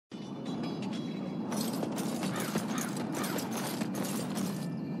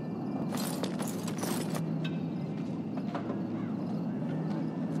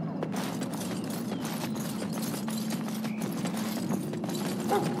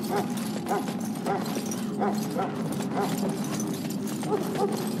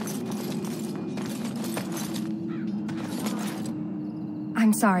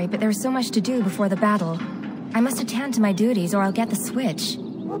I'm sorry, but there's so much to do before the battle. I must attend to my duties or I'll get the switch.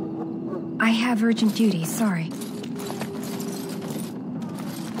 I have urgent duties, sorry.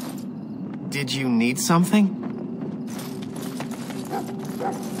 Did you need something?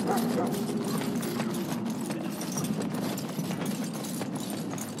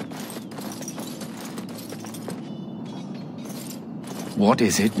 What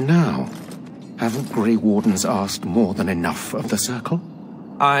is it now? Haven't Grey Wardens asked more than enough of the Circle?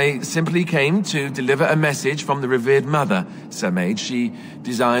 I simply came to deliver a message from the revered mother, Sir Mage. She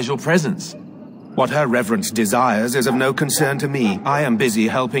desires your presence. What her reverence desires is of no concern to me. I am busy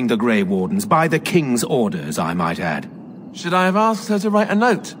helping the Grey Wardens, by the King's orders, I might add. Should I have asked her to write a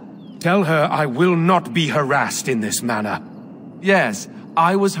note? Tell her I will not be harassed in this manner. Yes,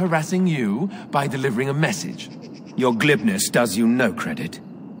 I was harassing you by delivering a message. Your glibness does you no credit.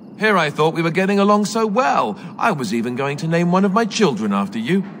 Here I thought we were getting along so well. I was even going to name one of my children after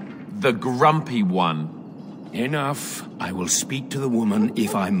you. The Grumpy One. Enough. I will speak to the woman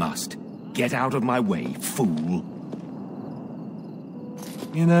if I must. Get out of my way, fool.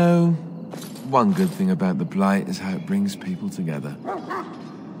 You know, one good thing about the Blight is how it brings people together.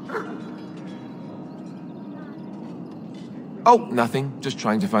 Oh, nothing. Just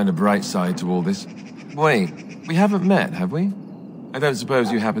trying to find a bright side to all this. Wait, we haven't met, have we? I don't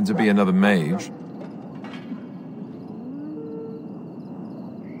suppose you happen to be another mage?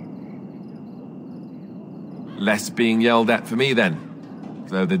 Less being yelled at for me, then.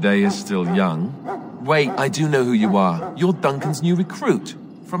 Though the day is still young. Wait, I do know who you are. You're Duncan's new recruit.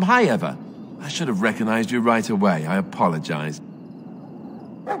 From Highever. I should have recognized you right away. I apologize.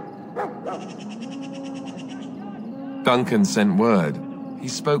 Duncan sent word. He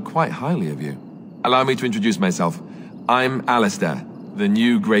spoke quite highly of you. Allow me to introduce myself. I'm Alistair, the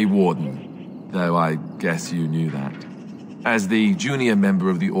new Grey Warden. Though I guess you knew that. As the junior member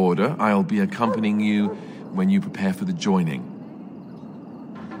of the Order, I'll be accompanying you when you prepare for the joining.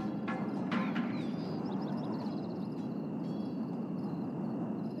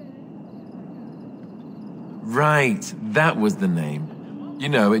 Right, that was the name. You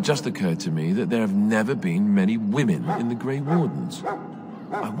know, it just occurred to me that there have never been many women in the Grey Wardens.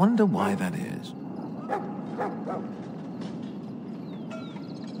 I wonder why that is.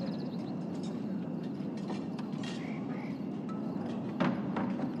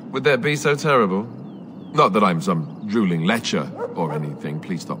 Would that be so terrible? Not that I'm some drooling lecher or anything.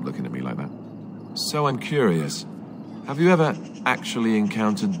 Please stop looking at me like that. So I'm curious. Have you ever actually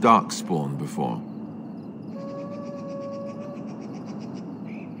encountered Darkspawn before?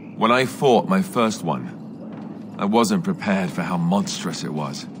 When I fought my first one, I wasn't prepared for how monstrous it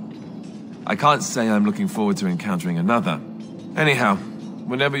was. I can't say I'm looking forward to encountering another. Anyhow,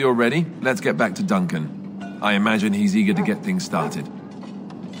 whenever you're ready, let's get back to Duncan. I imagine he's eager to get things started.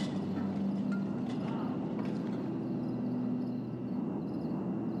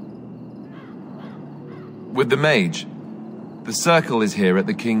 With the mage, the Circle is here at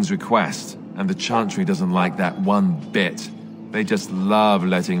the King's request, and the Chantry doesn't like that one bit. They just love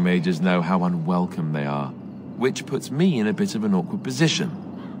letting mages know how unwelcome they are, which puts me in a bit of an awkward position.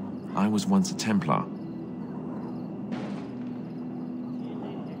 I was once a Templar.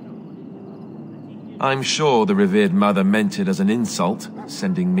 I'm sure the revered mother meant it as an insult,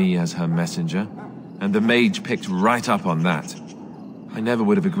 sending me as her messenger, and the mage picked right up on that. I never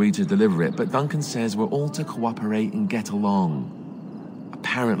would have agreed to deliver it, but Duncan says we're all to cooperate and get along.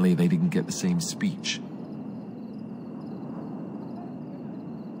 Apparently they didn't get the same speech.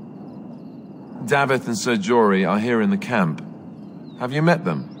 Davith and Sir Jory are here in the camp. Have you met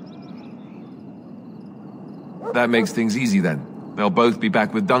them? That makes things easy then. They'll both be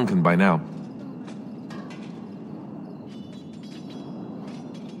back with Duncan by now.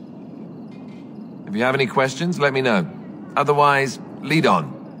 If you have any questions, let me know. Otherwise, lead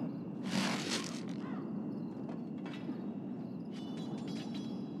on.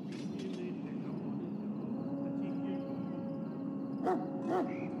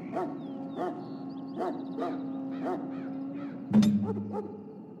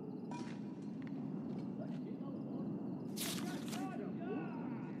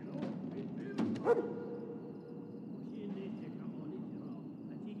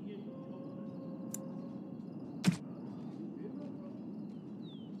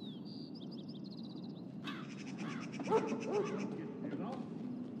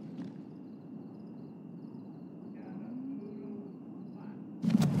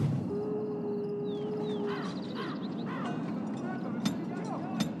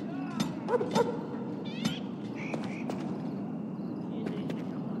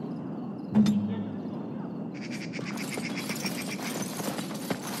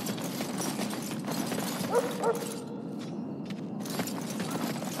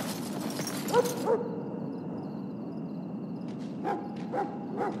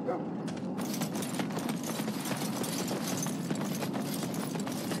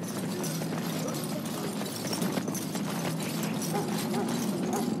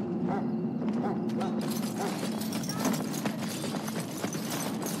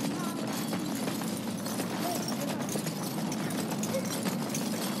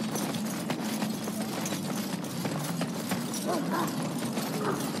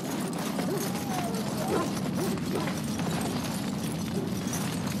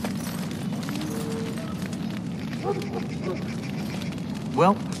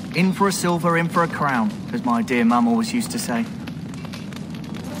 Well, in for a silver, in for a crown, as my dear mum always used to say.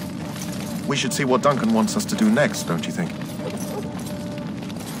 We should see what Duncan wants us to do next, don't you think?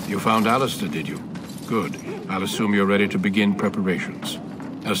 You found Alistair, did you? Good. I'll assume you're ready to begin preparations.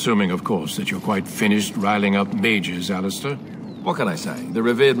 Assuming, of course, that you're quite finished riling up mages, Alistair. What can I say? The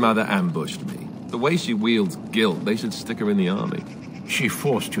revered mother ambushed me. The way she wields guilt, they should stick her in the army. She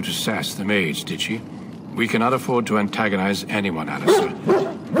forced you to sass the mage, did she? We cannot afford to antagonize anyone, Alistair.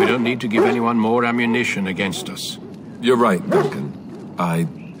 We don't need to give anyone more ammunition against us. You're right, Duncan. I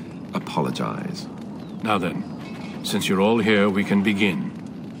apologize. Now then, since you're all here, we can begin.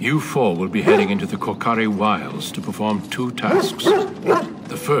 You four will be heading into the Korcari Wilds to perform 2 tasks.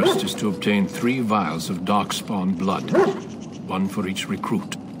 The first is to obtain 3 vials of Darkspawn blood, 1 for each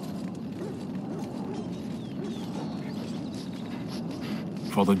recruit.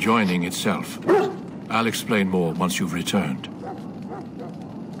 For the joining itself, I'll explain more once you've returned.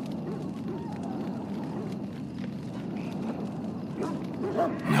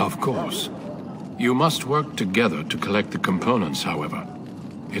 Of course. You must work together to collect the components, however.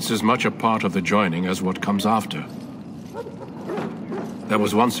 It's as much a part of the joining as what comes after. There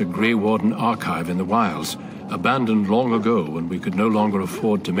was once a Grey Warden archive in the wilds, abandoned long ago when we could no longer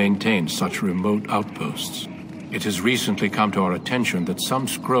afford to maintain such remote outposts. It has recently come to our attention that some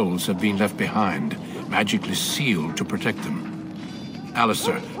scrolls have been left behind, magically sealed to protect them.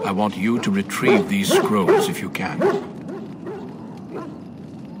 Alistair, I want you to retrieve these scrolls if you can.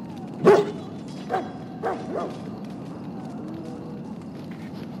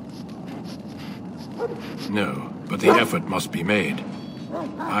 No, but the effort must be made.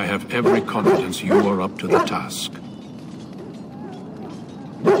 I have every confidence you are up to the task.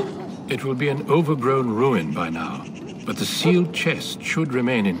 It will be an overgrown ruin by now, but the sealed chest should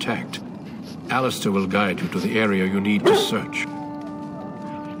remain intact. Alistair will guide you to the area you need to search.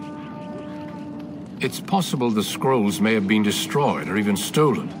 It's possible the scrolls may have been destroyed or even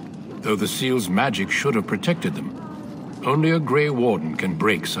stolen, though the seal's magic should have protected them. Only a Grey Warden can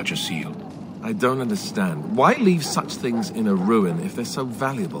break such a seal. I don't understand. Why leave such things in a ruin if they're so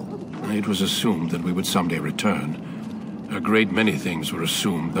valuable? It was assumed that we would someday return. A great many things were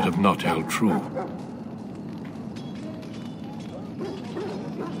assumed that have not held true.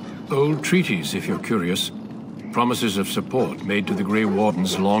 Old treaties, if you're curious. Promises of support made to the Grey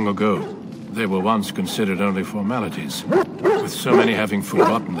Wardens long ago. They were once considered only formalities. With so many having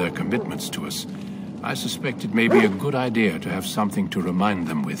forgotten their commitments to us, I suspect it may be a good idea to have something to remind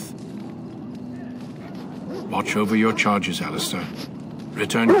them with. Watch over your charges, Alistair.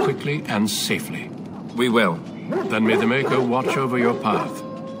 Return quickly and safely. We will. Then may the Maker watch over your path.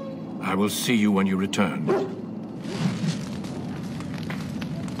 I will see you when you return.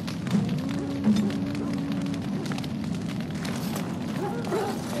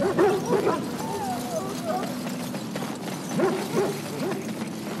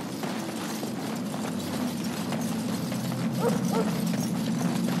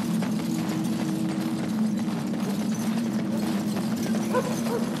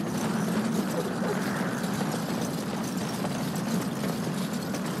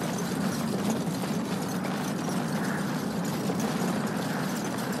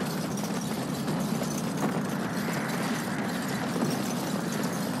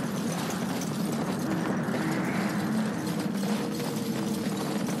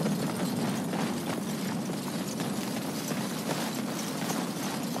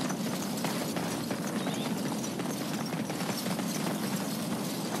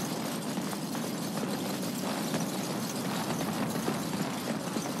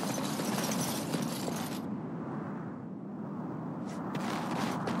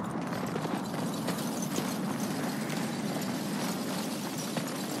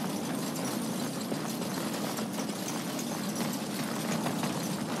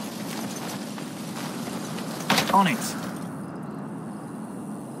 On it.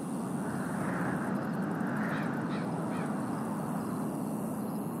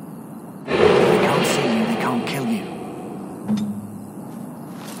 They can't see you, they can't kill you.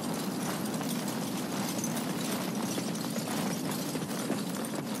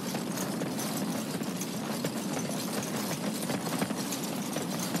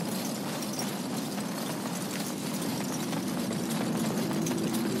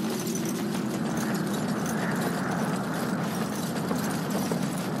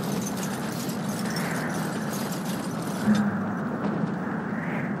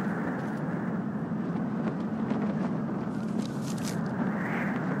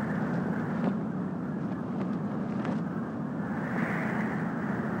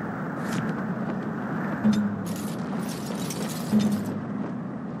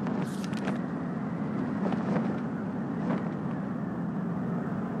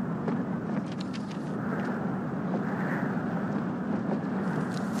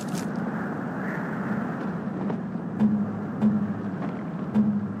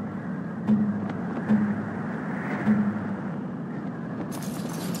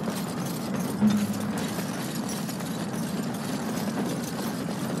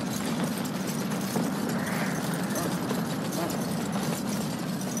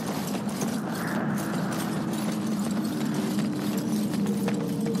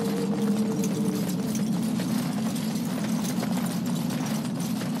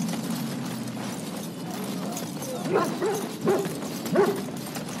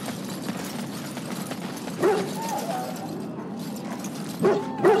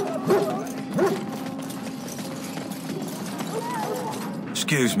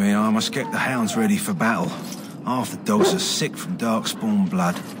 Excuse me, I must get the hounds ready for battle. Half the dogs are sick from darkspawn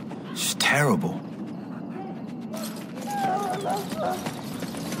blood. It's terrible.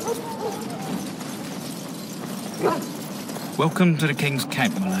 Welcome to the King's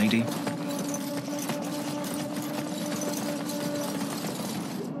camp, my lady.